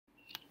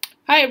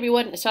Hi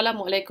everyone,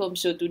 Assalamualaikum.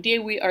 So today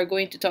we are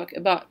going to talk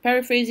about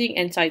paraphrasing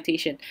and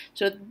citation.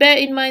 So bear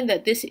in mind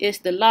that this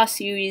is the last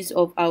series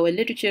of our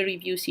literature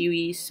review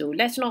series, so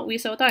let's not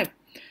waste our time.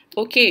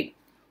 Okay,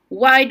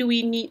 why do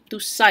we need to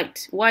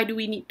cite? Why do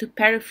we need to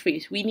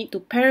paraphrase? We need to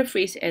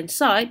paraphrase and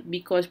cite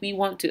because we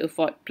want to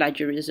avoid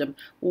plagiarism.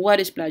 What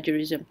is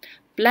plagiarism?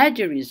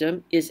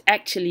 Plagiarism is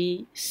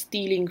actually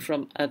stealing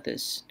from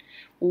others.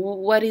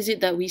 What is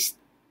it that we're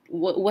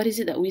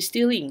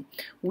stealing?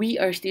 We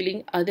are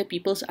stealing other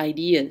people's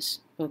ideas.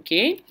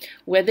 Okay,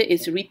 whether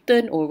it's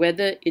written or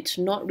whether it's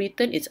not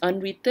written, it's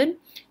unwritten,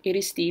 it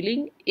is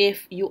stealing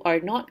if you are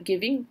not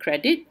giving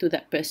credit to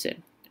that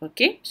person.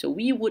 Okay, so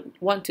we would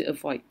want to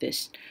avoid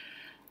this.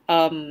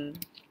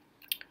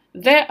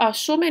 There are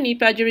so many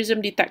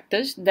plagiarism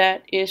detectors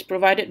that is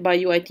provided by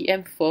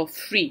UiTM for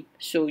free.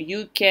 So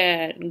you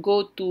can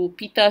go to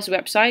PITA's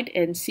website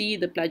and see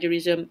the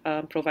plagiarism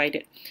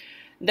provided.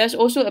 There's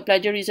also a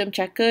plagiarism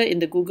checker in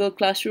the Google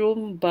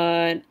Classroom,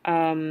 but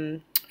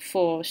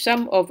for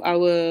some of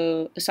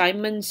our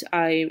assignments,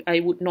 I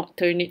would not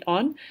turn it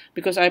on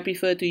because I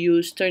prefer to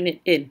use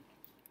Turnitin.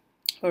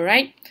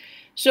 Alright,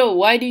 so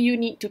why do you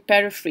need to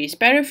paraphrase?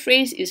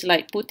 Paraphrase is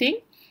like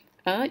putting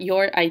other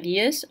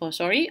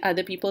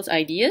people's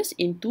ideas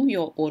into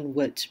your own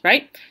words,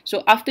 right?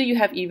 So after you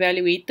have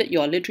evaluated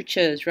your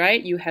literatures,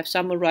 right, you have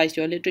summarized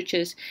your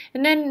literatures,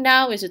 and then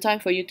now is the time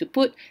for you to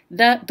put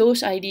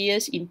those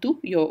ideas into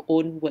your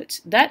own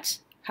words. That's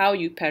how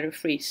you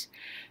paraphrase.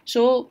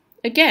 So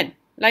again,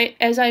 like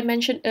as I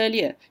mentioned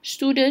earlier,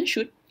 students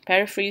should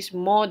paraphrase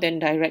more than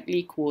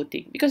directly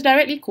quoting, because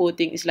directly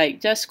quoting is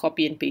like just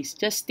copy and paste.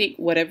 Just take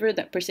whatever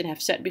that person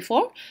have said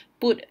before,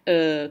 put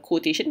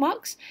quotation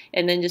marks,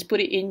 and then just put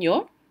it in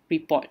your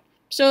report.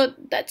 So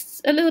that's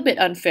a little bit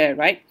unfair,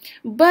 right?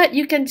 But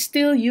you can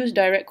still use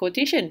direct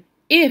quotation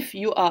if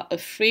you are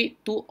afraid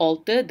to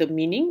alter the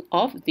meaning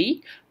of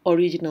the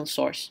original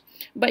source.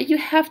 But you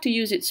have to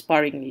use it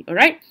sparingly,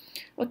 alright?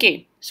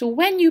 Okay, so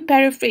when you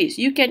paraphrase,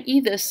 you can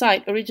either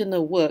cite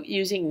original work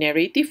using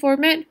narrative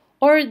format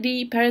or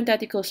the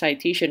parenthetical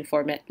citation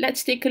format.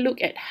 Let's take a look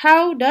at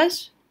how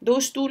does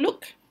those two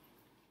look.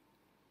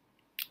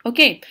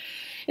 Okay,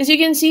 as you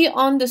can see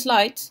on the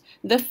slides,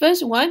 the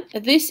first one,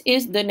 this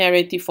is the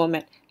narrative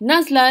format.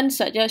 Nazlan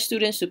suggests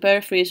students to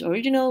paraphrase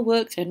original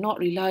works and not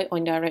rely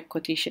on direct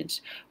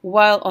quotations.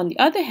 While on the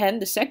other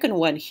hand, the second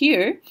one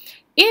here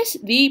is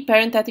the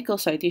parenthetical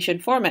citation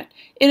format.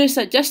 It is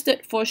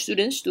suggested for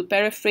students to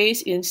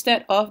paraphrase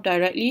instead of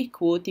directly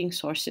quoting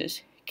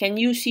sources. Can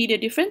you see the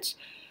difference?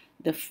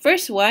 The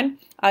first one,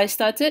 I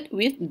started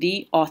with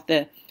the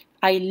author.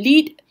 I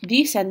lead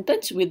the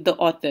sentence with the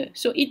author.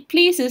 So it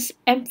places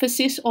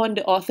emphasis on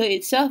the author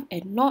itself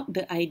and not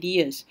the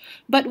ideas.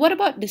 But what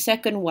about the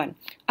second one?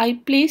 I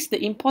place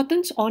the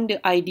importance on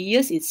the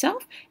ideas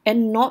itself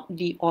and not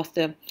the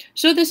author.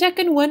 So the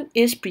second one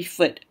is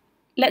preferred.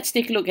 Let's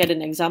take a look at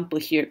an example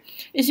here.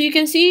 As you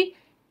can see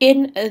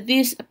in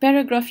this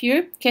paragraph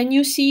here, can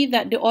you see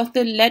that the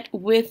author led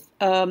with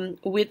an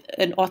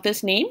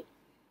author's name?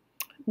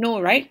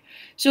 No, right?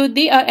 So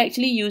they are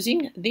actually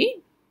using the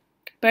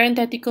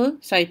parenthetical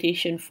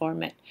citation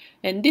format,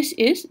 and this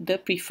is the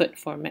preferred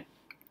format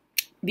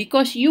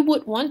because you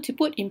would want to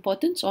put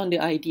importance on the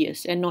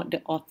ideas and not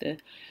the author.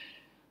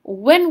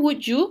 When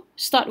would you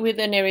start with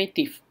a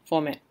narrative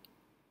format?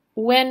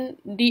 When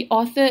the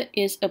author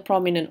is a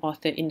prominent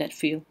author in that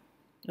field.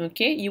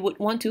 Okay, you would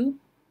want to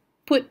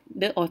put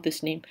the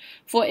author's name.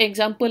 For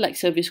example, like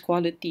service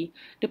quality,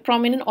 the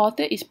prominent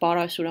author is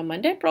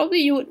Paraphrasing. Then probably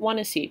you would want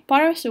to say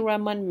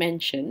Paraphrasing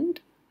mentioned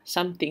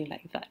something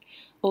like that.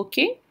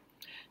 Okay,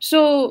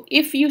 so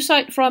if you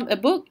cite from a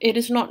book, it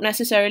is not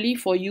necessarily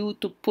for you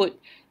to put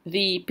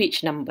the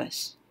page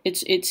numbers.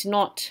 It is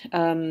not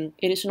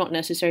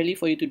necessarily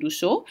for you to do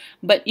so.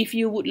 But if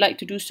you would like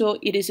to do so,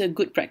 it is a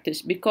good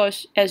practice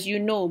because, as you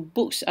know,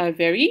 books are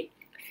very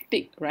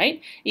thick, right?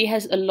 It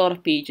has a lot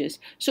of pages.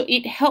 So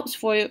it helps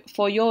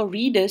for your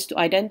readers to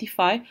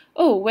identify,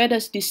 oh, where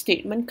does this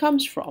statement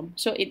comes from?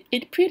 So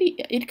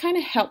it kind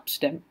of helps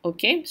them,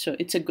 okay? So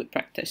it's a good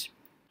practice.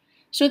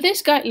 So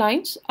these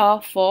guidelines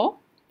are for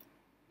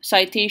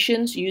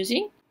citations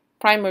using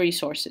primary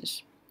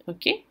sources,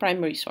 okay?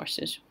 Primary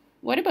sources.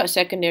 What about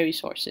secondary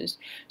sources?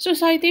 So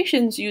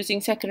citations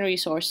using secondary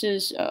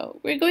sources,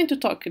 we're going to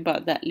talk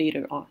about that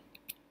later on.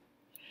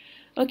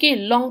 Okay,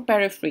 long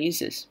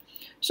paraphrases.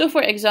 So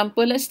for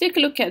example, let's take a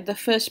look at the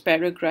first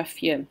paragraph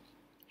here.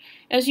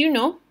 As you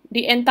know,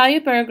 the entire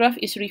paragraph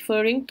is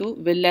referring to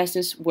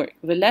Velez's work,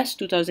 Velez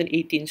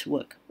 2018's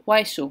work.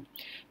 Why so?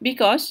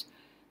 Because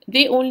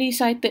they only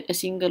cited a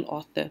single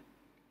author.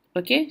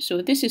 Okay,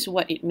 so this is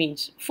what it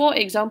means. For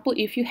example,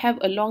 if you have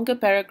a longer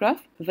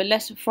paragraph,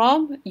 Velez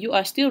from, you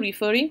are still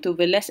referring to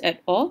Velez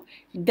et al.,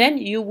 then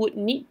you would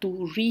need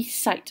to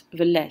recite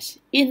Velez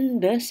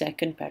in the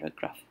second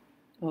paragraph.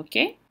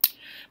 Okay,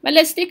 but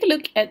let's take a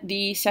look at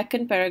the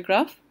second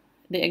paragraph,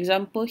 the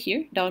example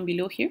here, down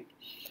below here.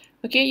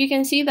 Okay, you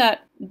can see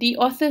that the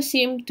author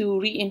seemed to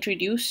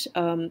reintroduce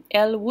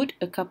Elwood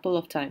a couple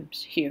of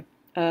times here.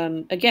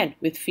 again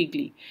with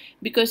Figly,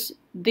 because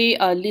they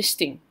are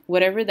listing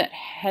whatever that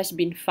has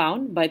been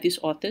found by these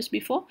authors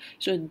before,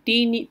 so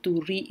they need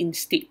to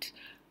reinstate.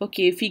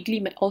 Okay,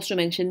 Figly also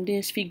mentioned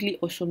this, Figly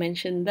also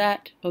mentioned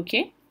that.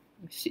 Okay,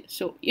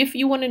 so if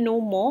you want to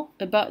know more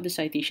about the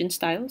citation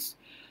styles,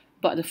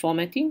 about the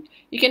formatting,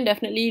 you can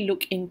definitely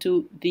look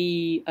into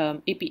the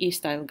APA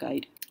style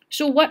guide.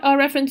 So what are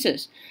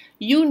references?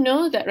 You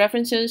know that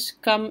references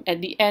come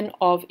at the end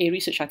of a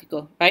research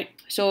article, right?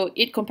 So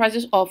it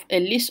comprises of a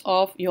list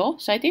of your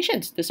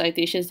citations, the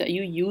citations that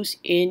you use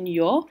in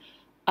your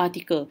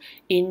article,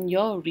 in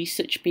your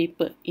research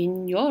paper,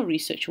 in your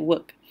research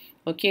work.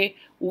 Okay,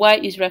 why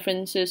is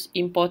references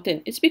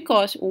important? It's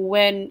because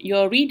when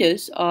your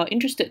readers are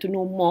interested to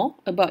know more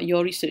about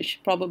your research,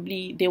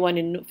 probably they want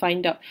to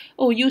find out,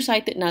 oh, you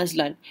cited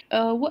Nazlan.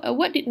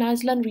 What did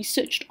Nazlan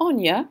researched on,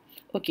 yeah?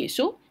 Okay,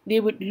 so they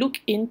would look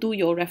into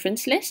your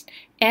reference list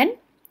and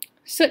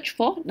search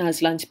for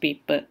Nazlan's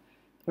paper.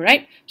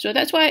 Right? So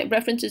that's why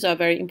references are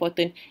very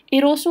important.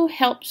 It also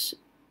helps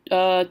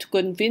to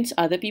convince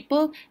other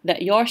people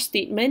that your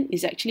statement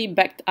is actually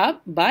backed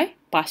up by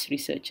past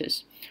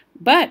researchers.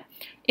 But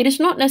it is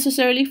not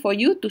necessarily for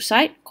you to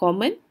cite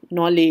common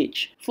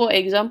knowledge. For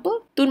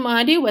example, Tun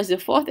Mahathir was the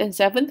 4th and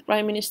 7th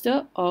Prime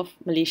Minister of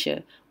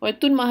Malaysia, or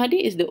Tun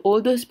Mahathir is the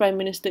oldest Prime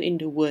Minister in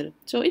the world.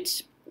 So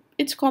it's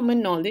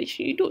common knowledge,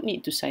 you don't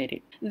need to cite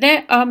it.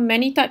 There are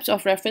many types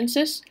of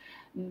references.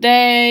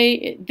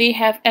 They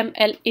have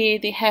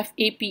MLA, they have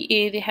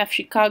APA, they have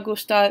Chicago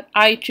style,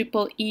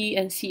 IEEE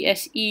and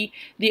CSE.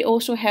 They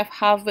also have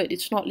Harvard,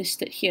 it's not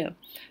listed here.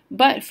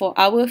 But for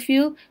our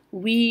field,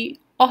 we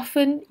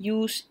often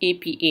use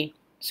APA.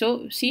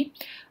 So see,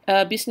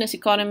 business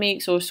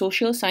economics or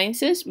social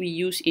sciences, we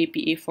use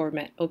APA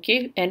format,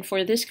 okay? And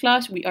for this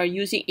class, we are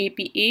using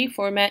APA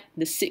format,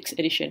 the 6th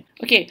edition.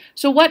 Okay,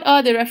 so what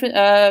are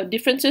the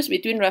differences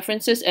between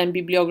references and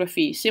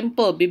bibliography?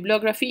 Simple,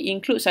 bibliography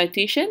includes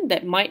citation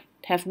that might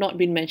have not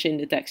been mentioned in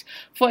the text.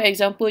 For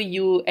example,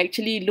 you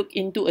actually look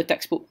into a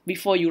textbook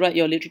before you write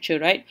your literature,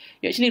 right?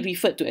 You actually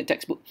referred to a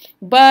textbook,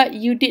 but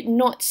you did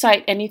not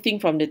cite anything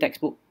from the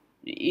textbook.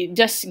 It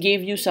just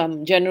gave you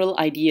some general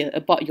idea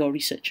about your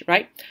research,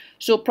 right?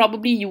 So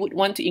probably you would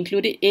want to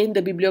include it in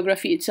the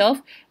bibliography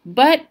itself,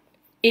 but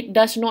it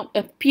does not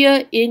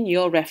appear in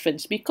your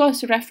reference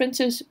because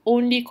references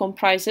only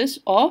comprises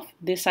of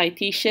the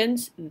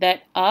citations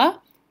that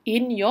are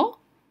in your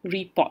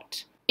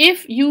report.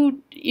 If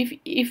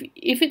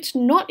it's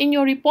not in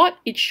your report,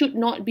 it should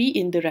not be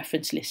in the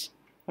reference list.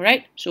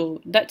 Alright,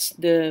 so that's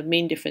the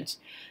main difference.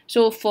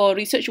 So for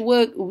research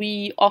work,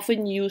 we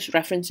often use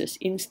references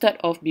instead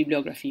of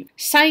bibliography.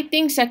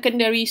 Citing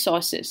secondary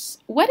sources.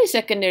 What is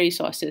secondary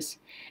sources?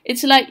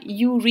 It's like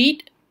you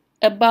read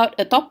about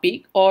a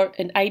topic or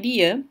an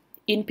idea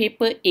in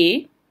paper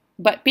A,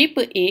 but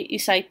paper A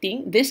is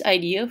citing this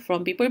idea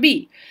from paper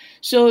B.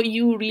 So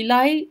you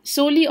rely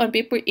solely on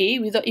paper A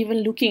without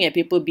even looking at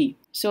paper B.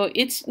 So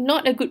it's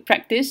not a good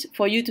practice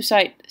for you to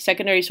cite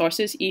secondary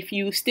sources. If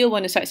you still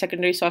want to cite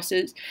secondary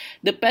sources,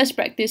 the best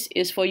practice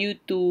is for you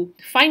to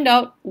find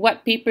out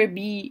what paper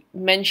B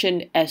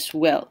mentioned as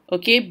well.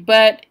 Okay,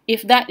 but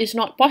if that is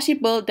not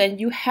possible, then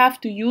you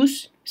have to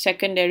use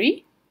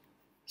secondary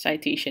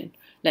citation.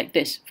 Like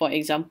this, for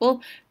example,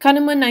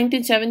 Kahneman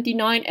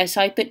 1979 as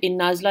cited in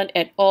Nazlan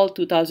et al.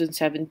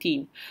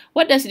 2017.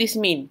 What does this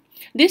mean?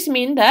 This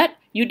means that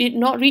you did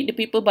not read the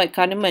paper by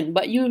Kahneman,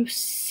 but you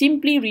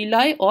simply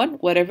rely on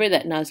whatever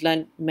that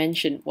Nazlan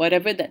mentioned,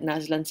 whatever that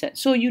Nazlan said.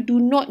 So you do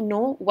not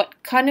know what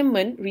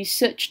Kahneman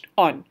researched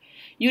on.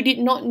 You did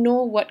not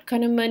know what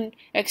Kahneman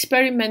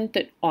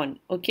experimented on,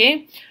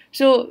 okay?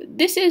 So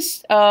this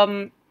is,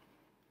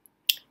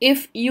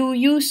 if you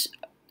use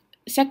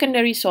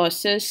secondary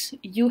sources,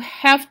 you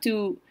have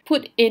to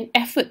put in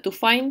effort to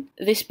find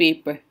this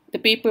paper, the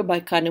paper by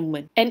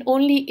Kahneman. And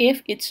only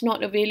if it's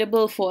not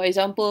available, for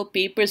example,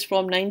 papers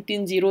from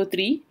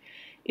 1903,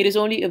 it is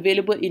only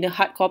available in a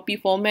hard copy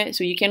format,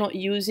 so you cannot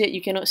use it,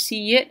 you cannot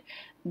see it,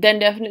 then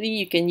definitely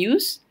you can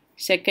use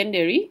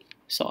secondary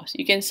source.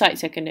 You can cite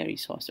secondary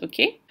source,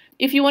 okay?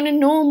 If you want to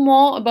know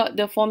more about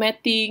the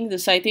formatting, the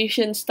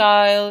citation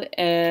style,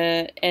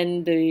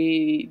 and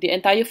the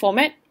entire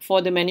format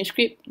for the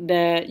manuscript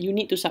that you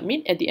need to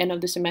submit at the end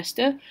of the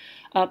semester,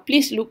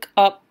 please look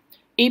up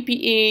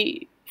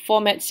APA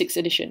Format 6th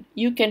edition.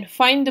 You can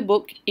find the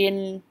book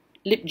in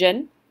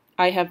LibGen.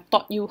 I have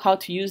taught you how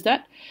to use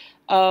that.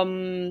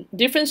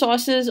 Different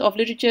sources of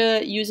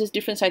literature uses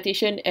different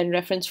citation and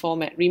reference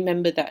format.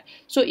 Remember that.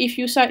 So if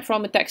you cite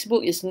from a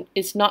textbook,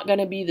 it's not going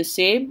to be the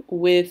same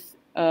with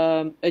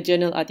a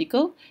journal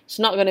article. It's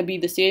not going to be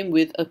the same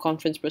with a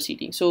conference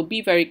proceeding. So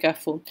be very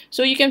careful.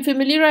 So you can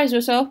familiarize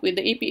yourself with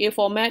the APA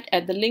format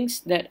at the links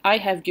that I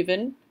have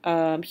given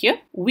here.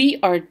 We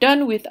are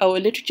done with our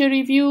literature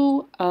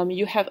review.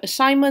 You have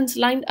assignments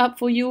lined up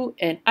for you,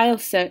 and I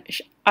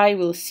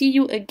will see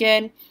you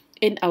again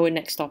in our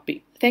next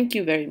topic. Thank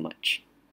you very much.